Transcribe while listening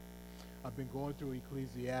I've been going through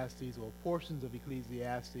Ecclesiastes or portions of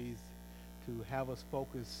Ecclesiastes to have us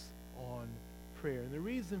focus on prayer. And the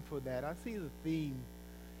reason for that, I see the theme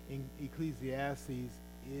in Ecclesiastes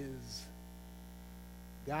is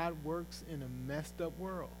God works in a messed up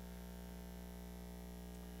world,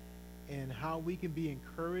 and how we can be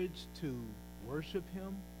encouraged to worship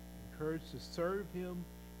him, encouraged to serve him,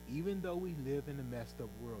 even though we live in a messed up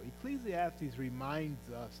world. Ecclesiastes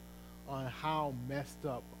reminds us on how messed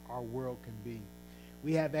up our world can be.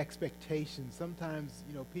 We have expectations. Sometimes,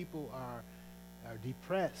 people are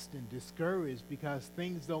depressed and discouraged because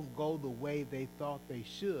things don't go the way they thought they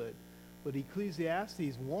should. But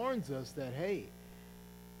Ecclesiastes warns us that, hey,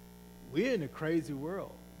 we're in a crazy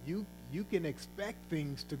world. You can expect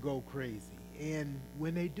things to go crazy. And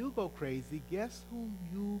when they do go crazy, guess who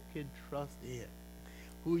you can trust in?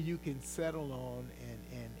 Who you can settle on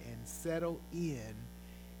and settle in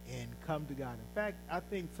and come to God. In fact, I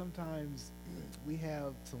think sometimes we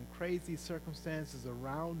have some crazy circumstances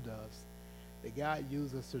around us that God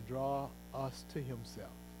uses to draw us to himself.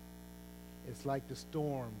 It's like the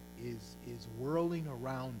storm is whirling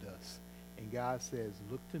around us, and God says,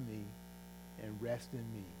 look to me and rest in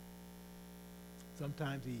me.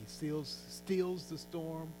 Sometimes he steals the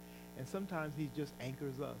storm, and sometimes he just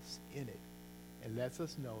anchors us in it and lets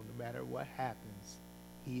us know no matter what happens,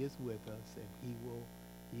 he is with us, and he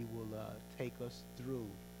will take us through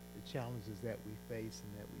the challenges that we face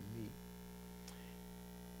and that we meet.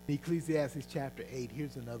 In Ecclesiastes chapter 8,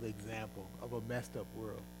 here's another example of a messed up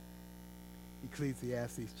world.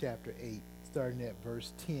 Ecclesiastes chapter 8, starting at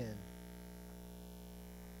verse 10.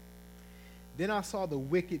 Then I saw the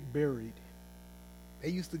wicked buried. They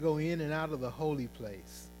used to go in and out of the holy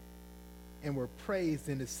place and were praised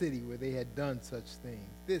in the city where they had done such things.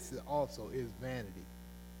 This also is vanity.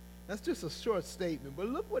 That's just a short statement, but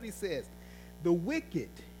look what he says. The wicked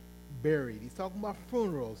buried. He's talking about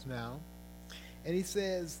funerals now. And he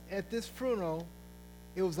says, at this funeral,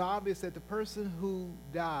 it was obvious that the person who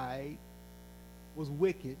died was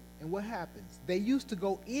wicked. And what happens? They used to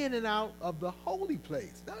go in and out of the holy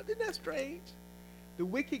place. Now, isn't that strange? The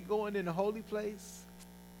wicked going in the holy place.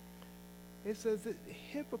 It says that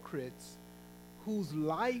hypocrites whose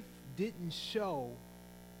life didn't show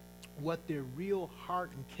what their real heart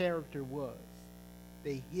and character was.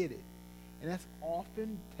 They hid it. And that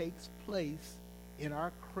often takes place in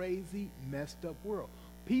our crazy, messed up world.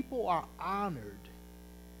 People are honored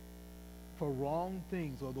for wrong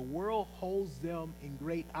things, or the world holds them in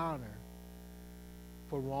great honor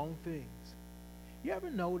for wrong things. You ever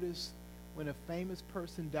notice when a famous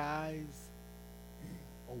person dies,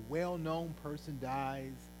 a well-known person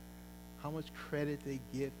dies, how much credit they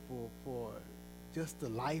get for just the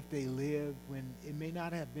life they lived, when it may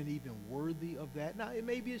not have been even worthy of that? Now, it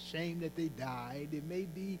may be a shame that they died. It may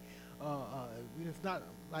be, it's not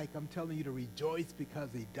like I'm telling you to rejoice because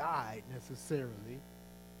they died necessarily.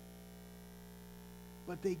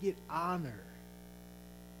 But they get honor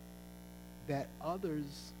that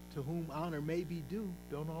others to whom honor may be due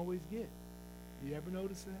don't always get. You ever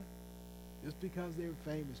notice that? Just because they were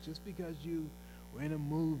famous, just because you were in a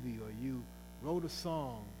movie or you wrote a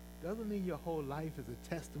song, doesn't mean your whole life is a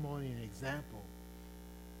testimony and example.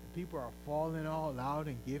 And people are falling all out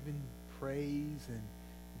and giving praise and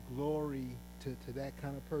glory to that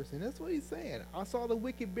kind of person. That's what he's saying. I saw the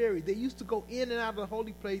wicked buried. They used to go in and out of the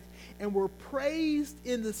holy place and were praised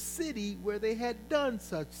in the city where they had done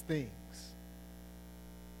such things.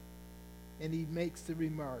 And he makes the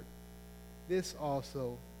remark, this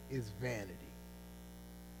also is vanity.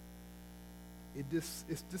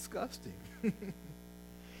 It's disgusting.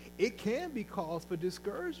 It can be cause for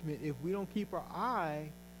discouragement if we don't keep our eye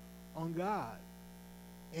on God.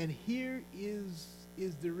 And here is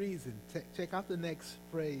the reason. Check out the next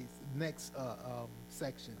phrase,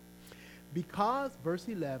 section. Because, verse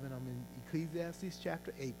 11, I'm in Ecclesiastes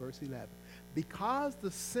chapter 8, verse 11. Because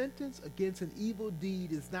the sentence against an evil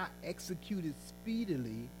deed is not executed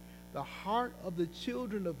speedily, the heart of the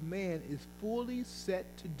children of man is fully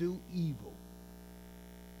set to do evil.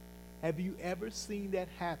 Have you ever seen that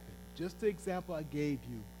happen? Just the example I gave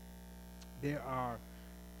you. There are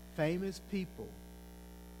famous people.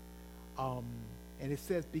 And it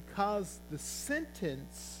says, because the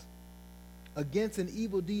sentence against an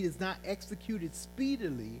evil deed is not executed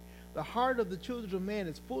speedily, the heart of the children of man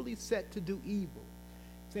is fully set to do evil.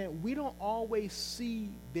 Saying we don't always see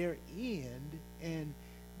their end, and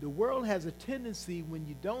the world has a tendency, when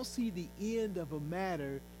you don't see the end of a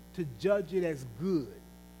matter, to judge it as good,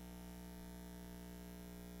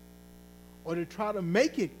 or to try to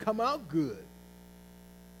make it come out good,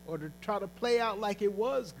 or to try to play out like it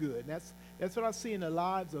was good. And That's what I see in the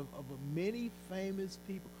lives of many famous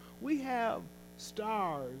people. We have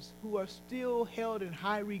stars who are still held in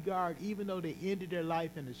high regard even though they ended their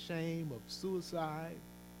life in the shame of suicide,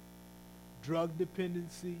 drug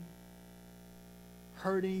dependency,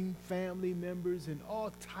 hurting family members, and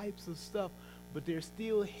all types of stuff, but they're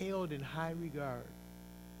still held in high regard.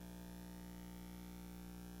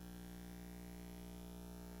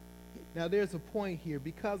 Now there's a point here.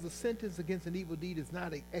 Because the sentence against an evil deed is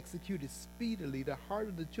not executed speedily, the heart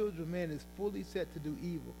of the children of man is fully set to do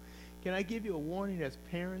evil. Can I give you a warning as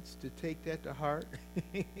parents to take that to heart?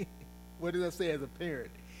 What did I say as a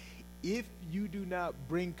parent? If you do not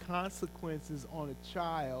bring consequences on a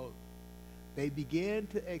child, they begin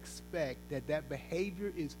to expect that that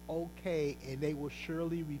behavior is okay, and they will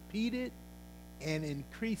surely repeat it and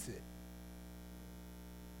increase it.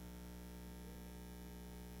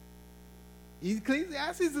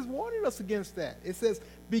 Ecclesiastes is warning us against that. It says,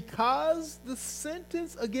 because the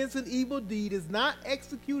sentence against an evil deed is not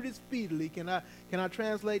executed speedily. Can I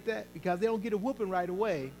translate that? Because they don't get a whooping right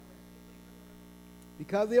away.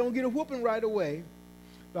 Because they don't get a whooping right away,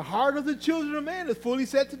 the heart of the children of man is fully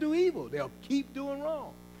set to do evil. They'll keep doing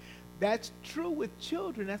wrong. That's true with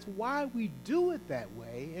children. That's why we do it that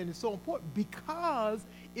way. And it's so important because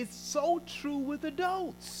it's so true with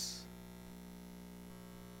adults.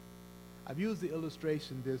 I've used the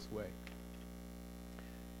illustration this way,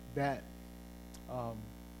 that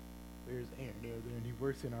there's Aaron there, and he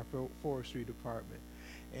works in our forestry department.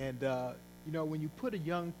 And, when you put a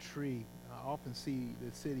young tree, I often see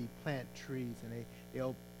the city plant trees, and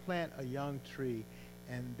they'll plant a young tree,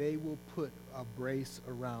 and they will put a brace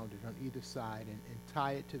around it on either side and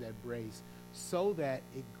tie it to that brace so that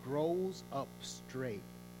it grows up straight.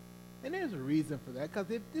 And there's a reason for that, because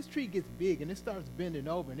if this tree gets big and it starts bending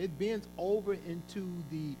over, and it bends over into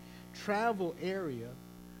the travel area,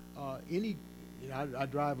 I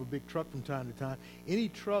drive a big truck from time to time. Any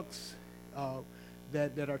trucks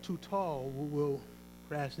that are too tall will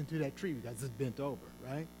crash into that tree because it's bent over,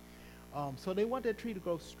 right? So they want that tree to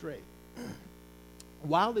grow straight.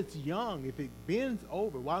 While it's young, if it bends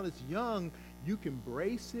over, while it's young, you can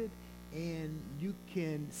brace it and you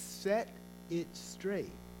can set it straight.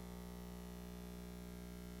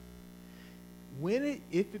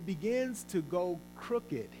 If it begins to go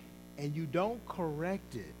crooked and you don't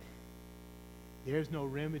correct it, there's no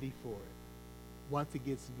remedy for it. Once it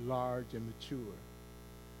gets large and mature,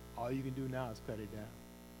 all you can do now is cut it down.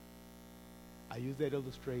 I use that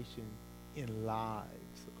illustration in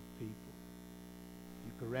lives of people.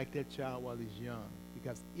 You correct that child while he's young,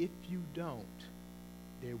 because if you don't,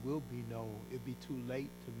 it'll be too late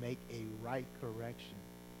to make a right correction.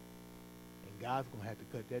 And God's going to have to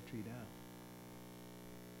cut that tree down.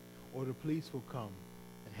 Or the police will come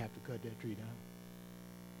and have to cut that tree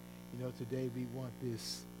down. Today we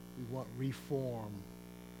want reform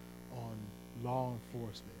on law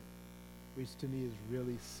enforcement, which to me is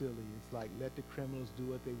really silly. It's like, let the criminals do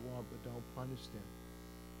what they want, but don't punish them.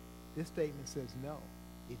 This statement says no.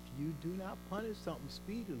 If you do not punish something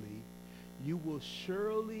speedily, you will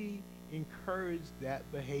surely encourage that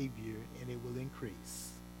behavior, and it will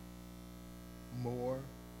increase more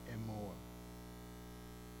and more.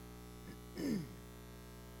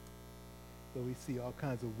 So we see all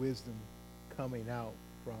kinds of wisdom coming out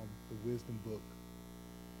from the wisdom book.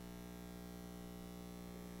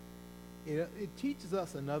 It teaches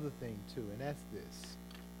us another thing too, and that's this.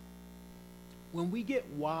 When we get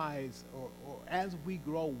wise, or as we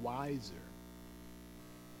grow wiser,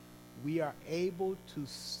 we are able to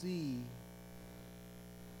see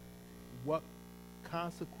what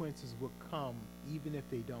consequences will come even if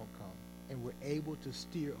they don't come, and we're able to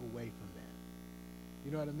steer away from that.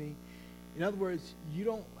 You know what I mean? In other words, you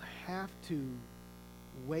don't have to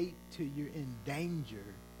wait till you're in danger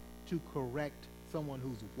to correct someone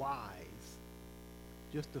who's wise.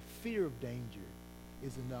 Just the fear of danger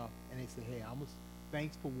is enough. And they say, hey,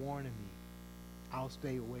 thanks for warning me. I'll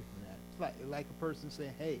stay away from that. It's like a person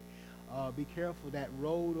saying, hey, be careful, that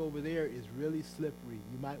road over there is really slippery.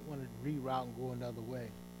 You might want to reroute and go another way.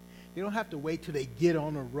 They don't have to wait till they get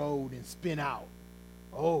on the road and spin out.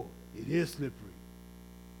 Oh, it is slippery.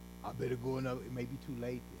 I better go another. It may be too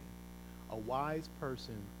late then. A wise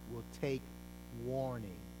person will take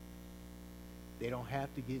warning. They don't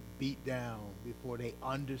have to get beat down before they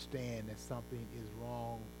understand that something is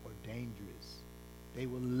wrong or dangerous. They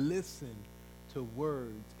will listen to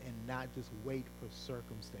words and not just wait for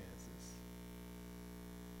circumstances.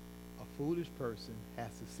 A foolish person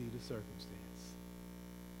has to see the circumstance.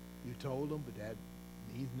 You told them, but that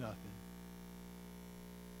means nothing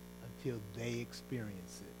until they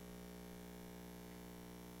experience it.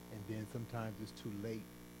 And then sometimes it's too late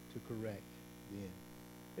to correct then.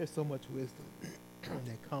 There's so much wisdom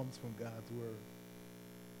that comes from God's word.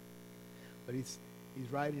 But he's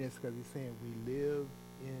writing this because he's saying we live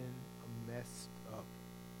in a messed up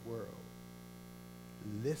world.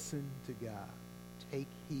 Listen to God. Take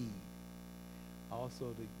heed.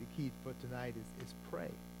 Also, the key for tonight is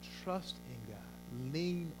pray. Trust in God.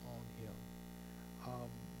 Lean on him.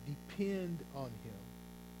 Depend on him.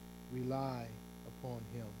 Rely upon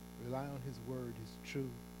him. Rely on his word, his truth.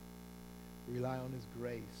 Rely on his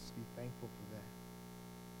grace. Be thankful for that.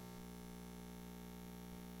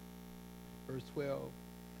 Verse 12,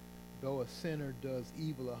 though a sinner does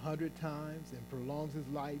evil 100 times and prolongs his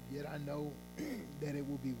life, yet I know that it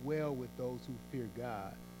will be well with those who fear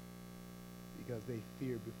God, because they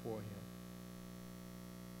fear before him.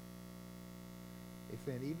 He's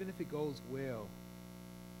saying even if it goes well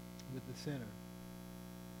with the sinner,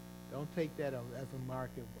 don't take that as a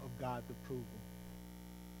mark of God's approval.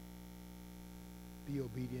 Be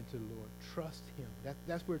obedient to the Lord. Trust him.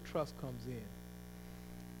 That's where trust comes in.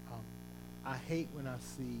 I hate when I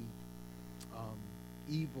see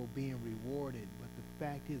evil being rewarded, but the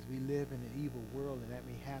fact is we live in an evil world and that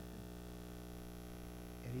may happen.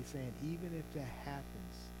 And he's saying even if that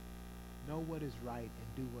happens, know what is right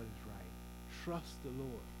and do what is right. Trust the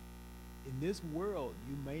Lord. In this world,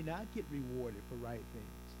 you may not get rewarded for right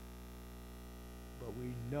things, but we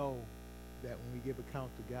know that when we give account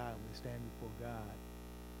to God, when we stand before God,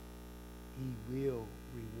 he will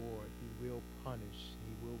reward, he will punish,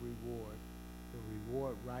 he will reward. He'll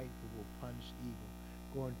reward right, he will punish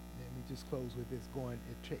evil. Let me just close with this.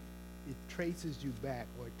 It traces you back,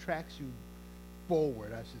 or it tracks you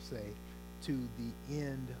forward, I should say, to the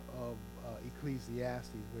end of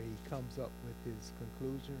Ecclesiastes, where he comes up with his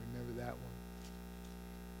conclusion. Remember that one?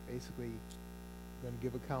 Basically, going to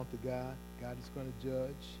give account to God. God is going to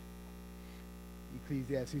judge.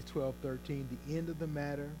 Ecclesiastes 12:13, the end of the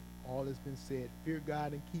matter, all has been said. Fear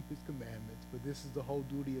God and keep his commandments, for this is the whole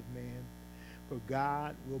duty of man. For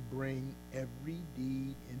God will bring every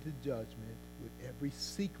deed into judgment with every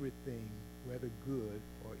secret thing, whether good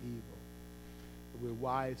or evil. But we're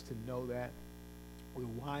wise to know that.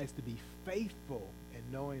 We're wise to be faithful in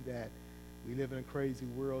knowing that we live in a crazy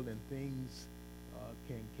world and things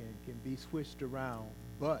can be switched around.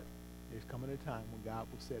 But there's coming a time when God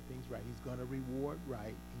will set things right. He's going to reward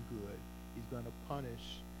right and good. He's going to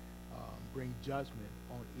punish, bring judgment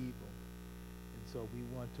on evil. And so we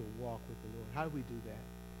want to walk with the Lord. How do we do that?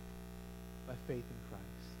 By faith in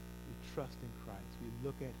Christ. We trust in Christ. We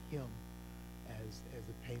look at him as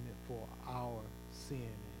a payment for our sin,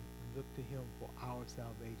 and look to him for our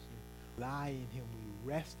salvation. Rely in him.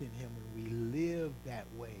 We rest in him, and we live that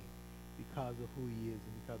way because of who he is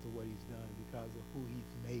and because of what he's done, and because of who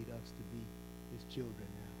he's made us to be, his children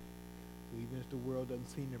now. So even if the world doesn't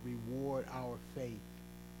seem to reward our faith,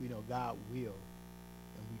 we know God will,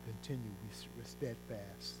 and we continue. We're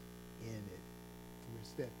steadfast in it. We're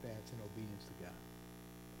steadfast in obedience to God.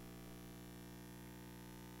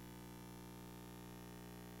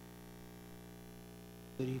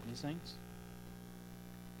 Good evening, saints.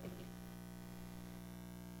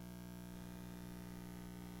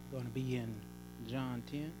 Going to be in John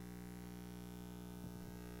 10.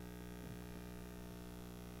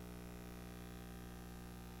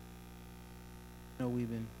 I know we've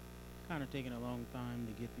been kind of taking a long time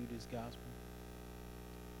to get through this gospel,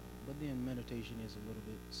 but then meditation is a little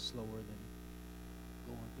bit slower than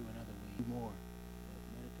going through another way more. But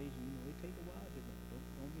meditation, it takes a while to go.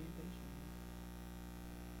 Don't be impatient.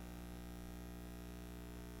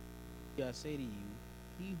 I say to you,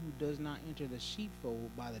 he who does not enter the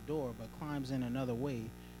sheepfold by the door, but climbs in another way,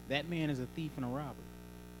 that man is a thief and a robber.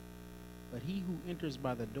 But he who enters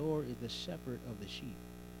by the door is the shepherd of the sheep.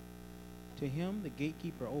 To him the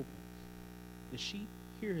gatekeeper opens. The sheep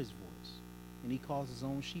hear his voice, and he calls his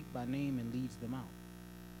own sheep by name and leads them out.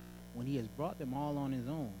 When he has brought them all on his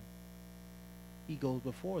own, he goes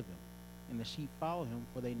before them, and the sheep follow him,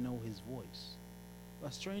 for they know his voice.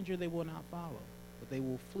 A stranger they will not follow, but they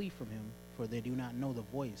will flee from him, for they do not know the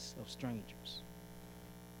voice of strangers.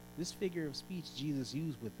 This figure of speech Jesus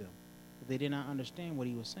used with them, but they did not understand what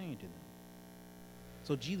he was saying to them.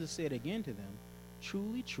 So Jesus said again to them,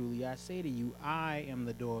 Truly, truly, I say to you, I am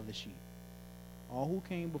the door of the sheep. All who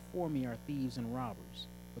came before me are thieves and robbers,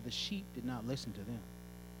 but the sheep did not listen to them.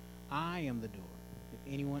 I am the door.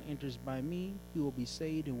 If anyone enters by me, he will be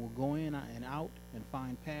saved and will go in and out and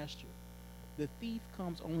find pasture. The thief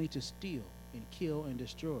comes only to steal and kill and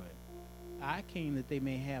destroy. I came that they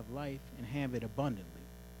may have life and have it abundantly.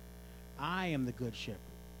 I am the good shepherd.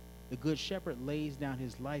 The good shepherd lays down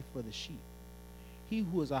his life for the sheep. He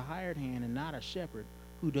who is a hired hand and not a shepherd,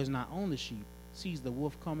 who does not own the sheep, sees the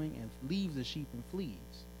wolf coming and leaves the sheep and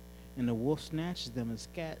flees. And the wolf snatches them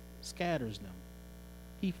and scatters them.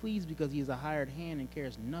 He flees because he is a hired hand and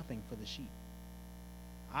cares nothing for the sheep.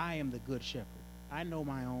 I am the good shepherd. I know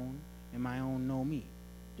my own, and my own know me,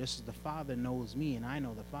 just as the Father knows me, and I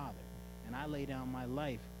know the Father, and I lay down my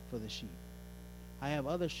life for the sheep. I have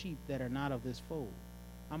other sheep that are not of this fold.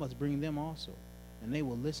 I must bring them also, and they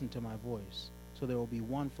will listen to my voice. So there will be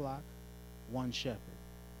one flock, one shepherd.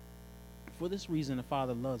 For this reason the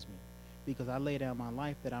Father loves me, because I lay down my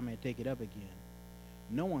life that I may take it up again.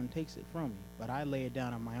 No one takes it from me, but I lay it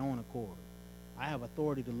down of my own accord. I have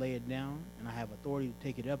authority to lay it down, and I have authority to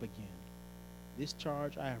take it up again. This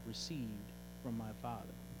charge I have received from my Father.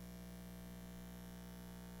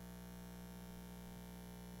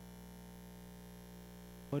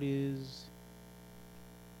 What is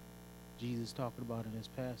Jesus talking about in this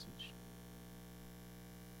passage?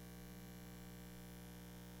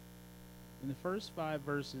 In the first 5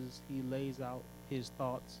 verses, he lays out his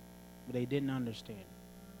thoughts, but they didn't understand it.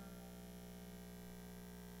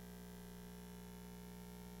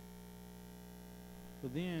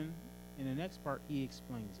 But then, in the next part, he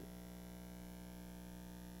explains it.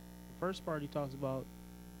 The first part, he talks about,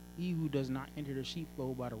 he who does not enter the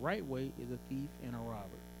sheepfold by the right way is a thief and a robber.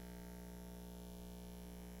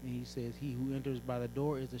 And he says, he who enters by the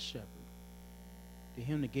door is a shepherd. To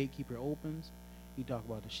him the gatekeeper opens. He talks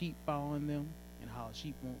about the sheep following them and how a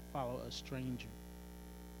sheep won't follow a stranger.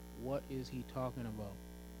 What is he talking about?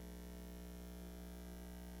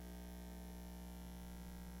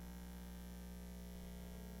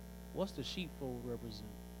 What's the sheepfold represent?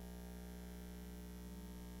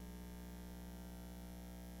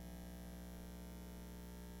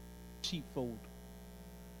 Sheepfold.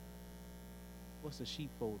 What's the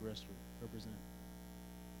sheepfold represent?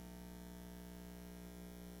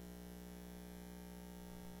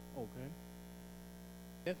 Okay.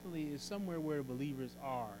 Definitely is somewhere where the believers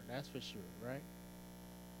are. That's for sure, right?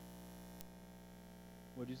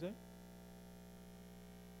 What'd you say?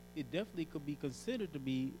 It definitely could be considered to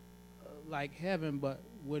be like heaven, but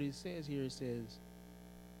what it says here, it says,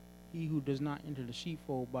 he who does not enter the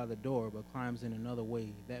sheepfold by the door, but climbs in another way,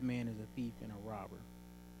 that man is a thief and a robber.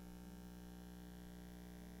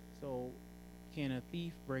 So, can a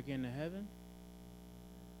thief break into heaven?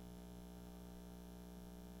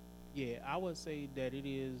 Yeah, I would say that it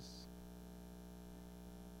is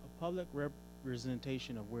a public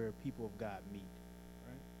representation of where people of God meet,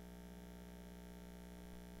 right?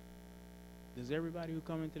 Does everybody who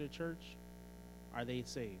come into the church, are they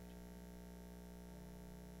saved?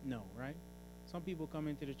 No, right? Some people come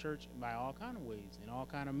into the church by all kind of ways and all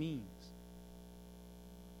kind of means.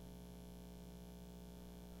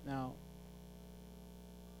 Now,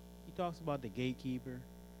 he talks about the gatekeeper,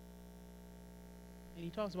 and he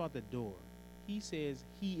talks about the door. He says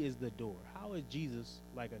he is the door. How is Jesus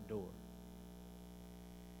like a door?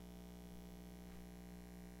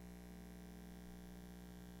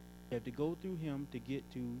 You have to go through him to get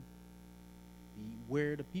to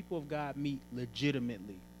where the people of God meet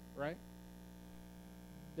legitimately, right?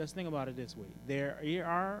 Let's think about it this way. There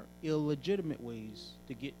are illegitimate ways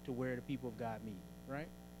to get to where the people of God meet, right?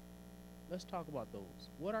 Let's talk about those.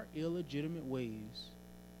 What are illegitimate ways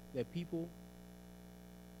that people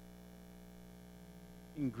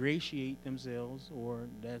ingratiate themselves, or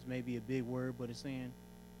that's maybe a big word, but it's saying,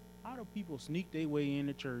 how do people sneak their way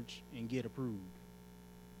into church and get approved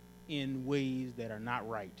in ways that are not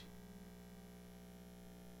right?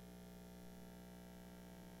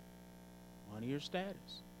 Money or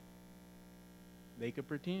status. They could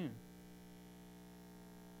pretend.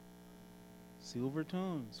 Silver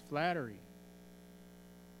tongues, flattery.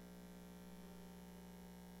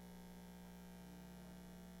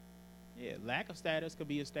 Yeah, lack of status could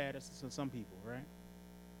be a status to some people, right?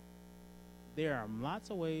 There are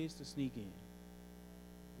lots of ways to sneak in.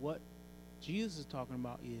 What Jesus is talking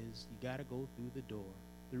about is you got to go through the door,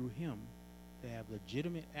 through him, to have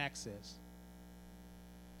legitimate access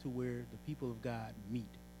to where the people of God meet.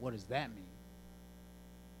 What does that mean?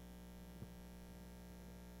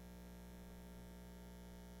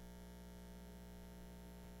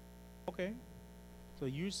 Okay. So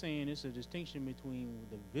you're saying it's a distinction between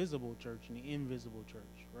the visible church and the invisible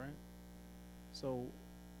church, right? So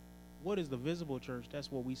what is the visible church?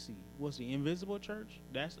 That's what we see. What's the invisible church?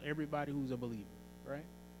 That's everybody who's a believer, right?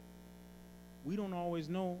 We don't always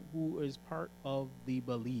know who is part of the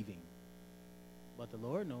believing, but the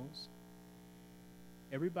Lord knows.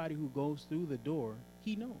 Everybody who goes through the door,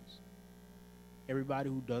 he knows. Everybody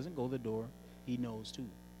who doesn't go the door, he knows too.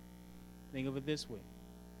 Think of it this way.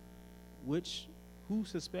 Who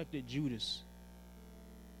suspected Judas?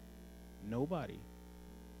 Nobody.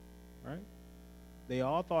 Right? They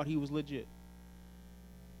all thought he was legit.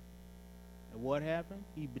 And what happened?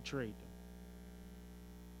 He betrayed them.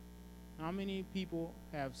 How many people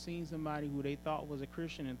have seen somebody who they thought was a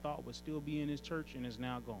Christian and thought would still be in his church and is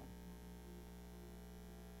now gone?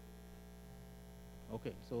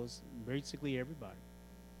 Okay, so it's basically everybody.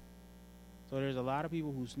 So there's a lot of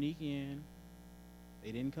people who sneak in.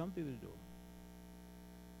 They didn't come through the door.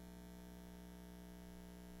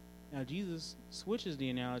 Now Jesus switches the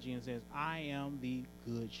analogy and says, I am the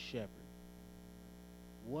good shepherd.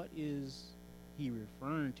 What is he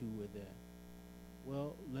referring to with that?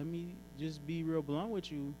 Well, let me just be real blunt with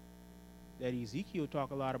you that Ezekiel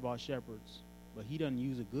talk a lot about shepherds, but he doesn't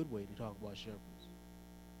use a good way to talk about shepherds.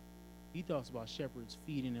 He talks about shepherds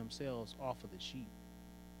feeding themselves off of the sheep.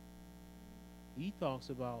 He talks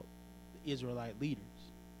about the Israelite leaders.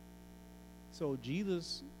 So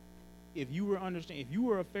Jesus, if you were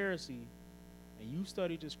a Pharisee and you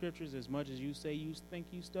studied the scriptures as much as you say you think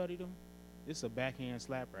you studied them, it's a backhand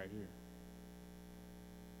slap right here.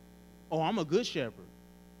 Oh, I'm a good shepherd.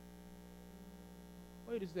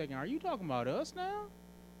 Wait a second, are you talking about us now?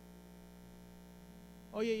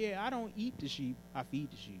 Oh, yeah, I don't eat the sheep, I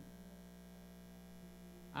feed the sheep.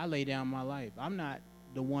 I lay down my life. I'm not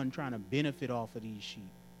the one trying to benefit off of these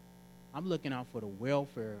sheep. I'm looking out for the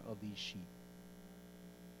welfare of these sheep.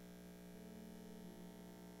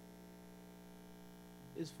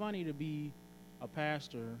 It's funny to be a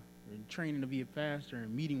pastor and training to be a pastor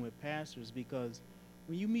and meeting with pastors, because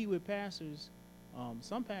when you meet with pastors,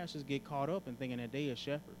 some pastors get caught up in thinking that they a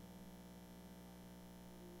shepherd.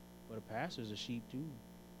 But a pastor's a sheep too.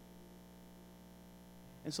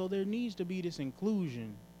 And so there needs to be this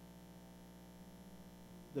inclusion.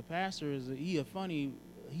 The pastor he's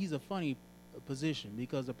a funny position,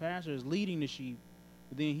 because the pastor is leading the sheep,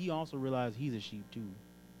 but then he also realizes he's a sheep too.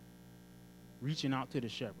 Reaching out to the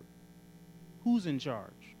shepherd. Who's in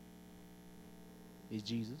charge? Is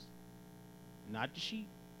Jesus, not the sheep.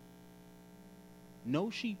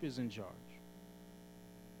 No sheep is in charge.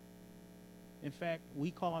 In fact,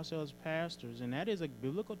 we call ourselves pastors, and that is a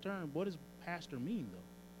biblical term. What does pastor mean, though?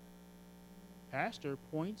 Pastor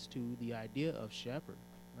points to the idea of shepherd,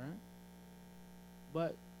 right?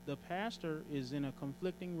 But the pastor is in a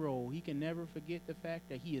conflicting role. He can never forget the fact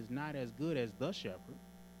that he is not as good as the shepherd,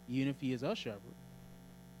 even if he is a shepherd.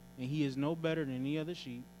 And he is no better than any other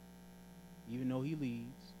sheep, even though he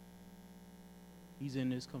leads. He's in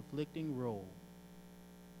this conflicting role.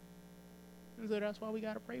 And so that's why we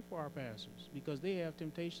got to pray for our pastors, because they have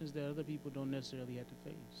temptations that other people don't necessarily have to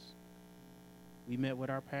face. We met with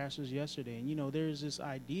our pastors yesterday, and there's this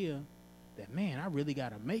idea that, man, I really got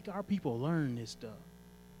to make our people learn this stuff.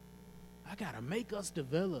 I got to make us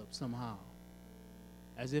develop somehow.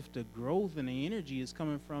 As if the growth and the energy is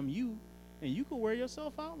coming from you, and you could wear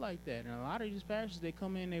yourself out like that. And a lot of these pastors, they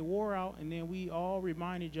come in, they wore out, and then we all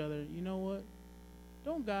remind each other, you know what?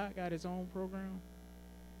 Don't God got his own program?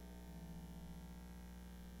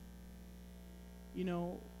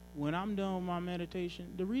 When I'm done with my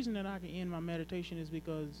meditation, the reason that I can end my meditation is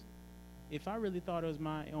because if I really thought it was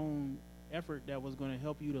my own effort that was going to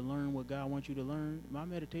help you to learn what God wants you to learn, my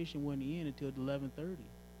meditation wouldn't end until 11:30.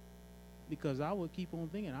 Because I would keep on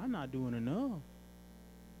thinking, I'm not doing enough.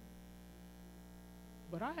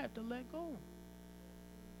 But I have to let go.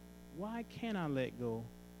 Why can't I let go?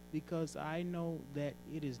 Because I know that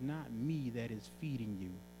it is not me that is feeding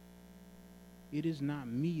you. It is not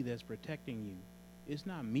me that's protecting you. It's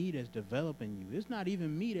not me that's developing you. It's not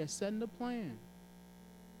even me that's setting the plan.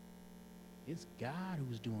 It's God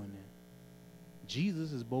who's doing that.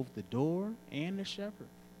 Jesus is both the door and the shepherd.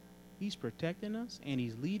 He's protecting us, and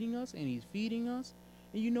he's leading us, and he's feeding us.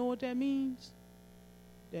 And you know what that means?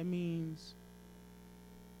 That means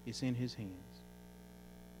it's in his hands.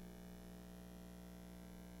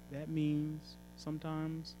 That means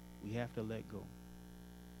sometimes we have to let go.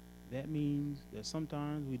 That means that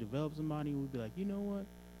sometimes we develop somebody and we'll be like, you know what?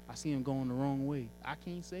 I see him going the wrong way. I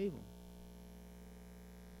can't save him.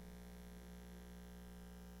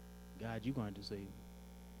 God, you're going to save him.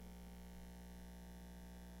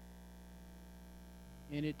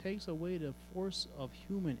 And it takes away the force of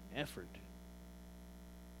human effort.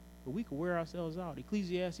 But we can wear ourselves out.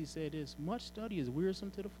 Ecclesiastes said this: much study is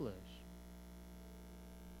wearisome to the flesh.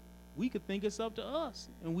 We could think it's up to us,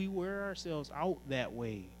 and we wear ourselves out that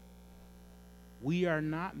way. We are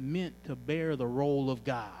not meant to bear the role of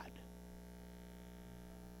God.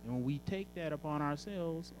 And when we take that upon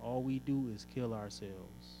ourselves, all we do is kill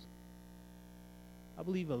ourselves. I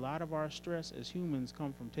believe a lot of our stress as humans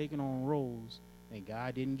come from taking on roles that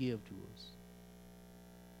God didn't give to us.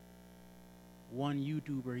 One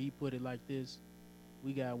YouTuber, he put it like this: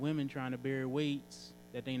 we got women trying to bear weights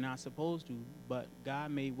that they not supposed to, but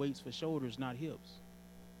God made weights for shoulders, not hips.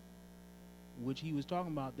 Which he was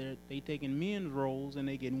talking about there, they taking men's roles and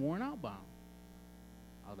they getting worn out by them.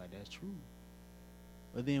 I was like, that's true.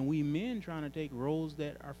 But then we men trying to take roles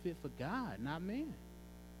that are fit for God, not man.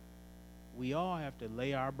 We all have to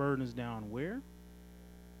lay our burdens down where?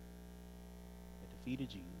 At the feet of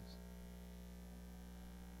Jesus.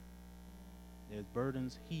 There's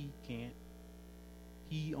burdens he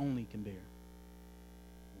only can bear.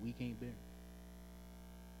 We can't bear.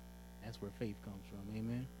 That's where faith comes from.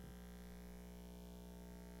 Amen.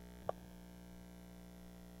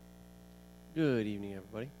 Good evening,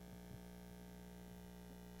 everybody.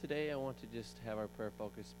 Today I want to just have our prayer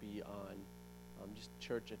focus be on just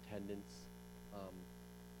church attendance.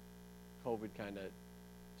 COVID kind of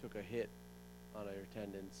took a hit on our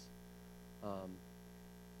attendance.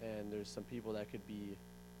 And there's some people that could be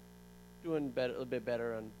doing better, a little bit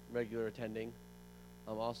better on regular attending.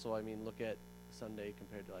 Also, I mean, look at Sunday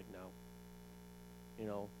compared to like now. You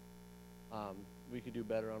know, we could do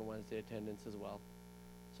better on Wednesday attendance as well.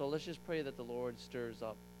 So let's just pray that the Lord stirs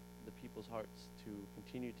up the people's hearts to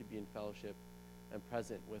continue to be in fellowship and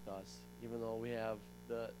present with us, even though we have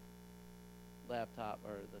the laptop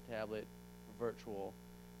or the tablet virtual.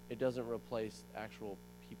 It doesn't replace actual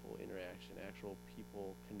people interaction, actual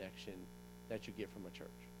people connection that you get from a church.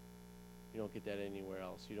 You don't get that anywhere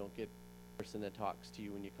else. You don't get a person that talks to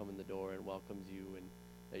you when you come in the door and welcomes you and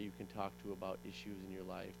that you can talk to about issues in your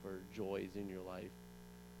life or joys in your life.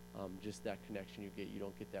 Just that connection you get. You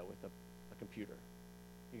don't get that with a computer.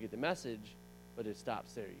 You get the message, but it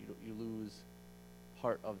stops there. You lose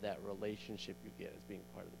part of that relationship you get as being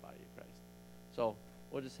part of the body of Christ. So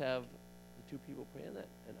we'll just have the two people pray on that,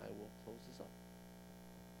 and I will close this up.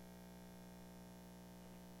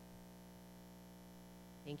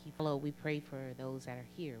 Thank you. Lord, we pray for those that are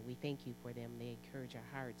here. We thank you for them. They encourage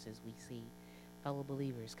our hearts as we see fellow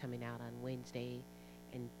believers coming out on Wednesday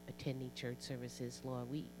and attending church services. Lord,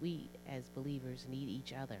 we as believers need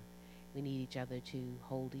each other. We need each other to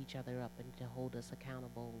hold each other up and to hold us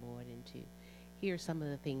accountable, Lord, and to hear some of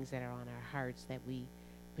the things that are on our hearts that we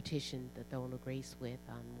petition the throne of grace with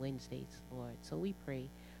on Wednesdays, Lord. So we pray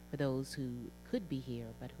for those who could be here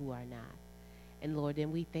but who are not. And Lord,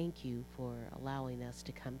 then we thank you for allowing us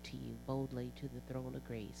to come to you boldly to the throne of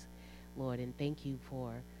grace, Lord, and thank you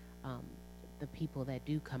for the people that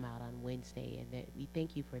do come out on Wednesday, and that we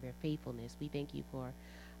thank you for their faithfulness. We thank you for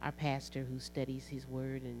our pastor who studies his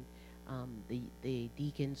word, and the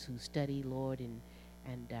deacons who study, Lord,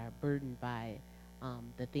 and are burdened by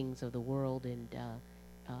the things of the world and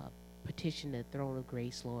petition the throne of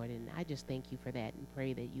grace, Lord. And I just thank you for that and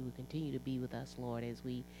pray that you will continue to be with us, Lord, as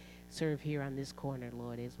we serve here on this corner,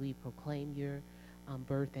 Lord, as we proclaim your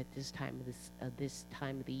birth at this time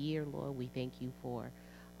of the year, Lord. We thank you for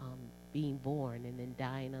being born and then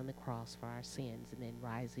dying on the cross for our sins and then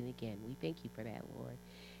rising again. We thank you for that, Lord.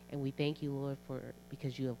 And we thank you, Lord,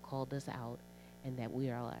 because you have called us out, and that we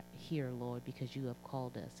are here, Lord, because you have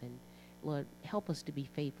called us. And Lord, help us to be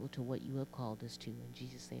faithful to what you have called us to. In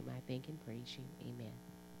Jesus' name I thank and praise you. Amen.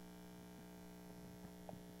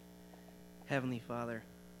 Heavenly Father,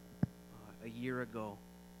 a year ago,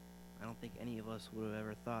 I don't think any of us would have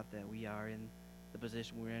ever thought that we are in the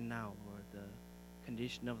position we're in now, Lord. The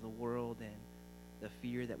condition of the world and the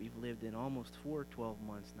fear that we've lived in almost for 12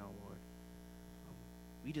 months now, Lord.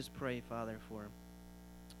 We just pray, Father, for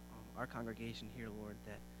our congregation here, Lord,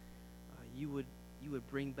 that you would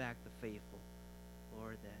bring back the faithful,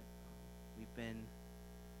 Lord, that we've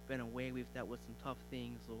been away, we've dealt with some tough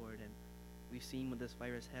things, Lord, and we've seen what this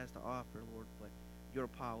virus has to offer, Lord, but your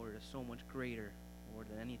power is so much greater, Lord,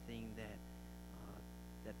 than anything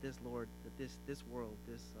that this, Lord, that this world,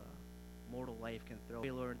 this mortal life can throw.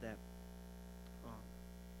 Pray, Lord, that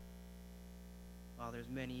there's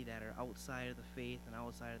many that are outside of the faith and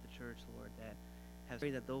outside of the church, Lord, that have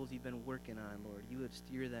prayed that those you've been working on, Lord, you would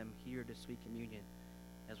steer them here to sweet communion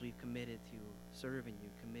as we've committed to serving you,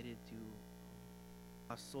 committed to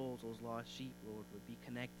lost souls, those lost sheep, Lord, would be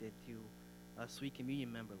connected to a sweet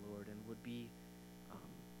communion member, Lord, and would be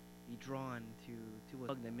drawn to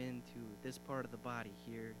plug them into this part of the body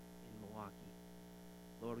here in Milwaukee.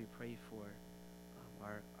 Lord, we pray for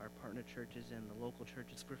our partner churches and the local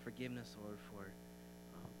churches for forgiveness, Lord,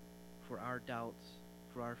 for our doubts,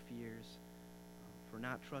 for our fears, for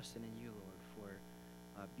not trusting in you, Lord,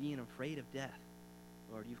 for being afraid of death.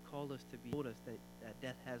 Lord, you've called us told us that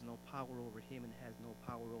death has no power over him and has no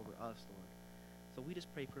power over us, Lord. So we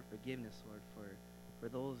just pray for forgiveness, Lord, for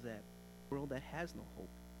those that world that has no hope,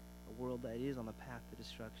 a world that is on the path to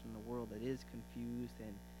destruction, a world that is confused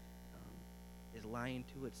and is lying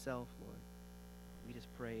to itself, Lord. We just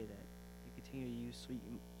pray that you continue to use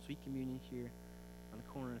sweet communion here on the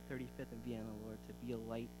corner of 35th and Vienna, Lord, to be a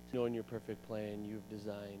light. Knowing your perfect plan, you've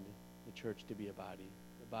designed the church to be a body.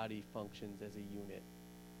 The body functions as a unit.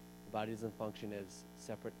 The body doesn't function as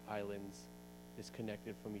separate islands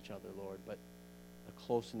disconnected from each other, Lord, but a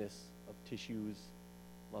closeness of tissues,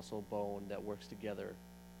 muscle, bone that works together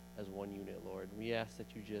as one unit, Lord. We ask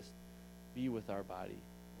that you just be with our body,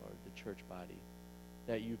 Lord, the church body,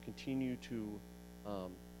 that you continue to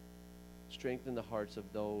strengthen the hearts of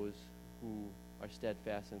those who are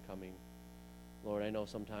steadfast in coming. Lord, I know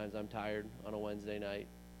sometimes I'm tired on a Wednesday night,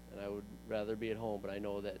 and I would rather be at home, but I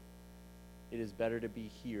know that it is better to be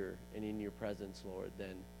here and in your presence, Lord,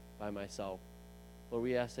 than by myself. Lord,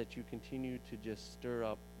 we ask that you continue to just stir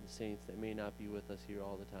up the saints that may not be with us here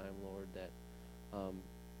all the time, Lord, that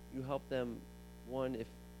you help them, one, if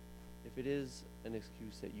it is an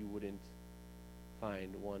excuse that you wouldn't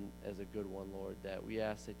find one as a good one, Lord, that we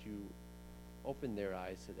ask that you open their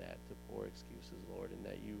eyes to that, to poor excuses, Lord, and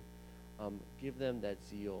that you give them that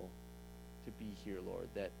zeal to be here, Lord,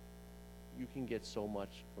 that you can get so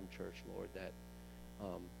much from church, Lord, that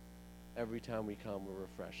every time we come, we're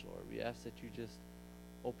refreshed, Lord. We ask that you just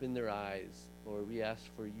open their eyes, Lord. We ask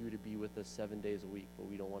for you to be with us 7 days a week, but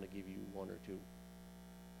we don't want to give you 1 or 2.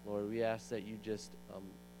 Lord, we ask that you just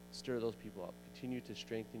stir those people up. Continue to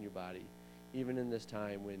strengthen your body, even in this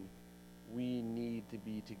time when we need to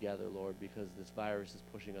be together, Lord, because this virus is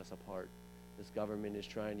pushing us apart. This government is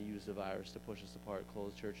trying to use the virus to push us apart,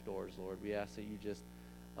 close church doors, Lord. We ask that you just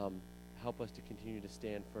help us to continue to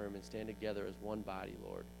stand firm and stand together as one body,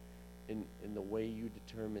 Lord, in the way you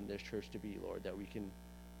determine this church to be, Lord, that we can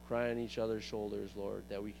cry on each other's shoulders, Lord,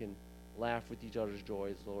 that we can laugh with each other's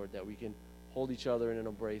joys, Lord, that we can hold each other in an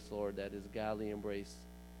embrace, Lord, that is a godly embrace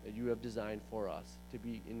that you have designed for us to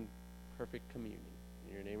be in perfect communion.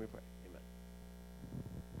 In your name we pray.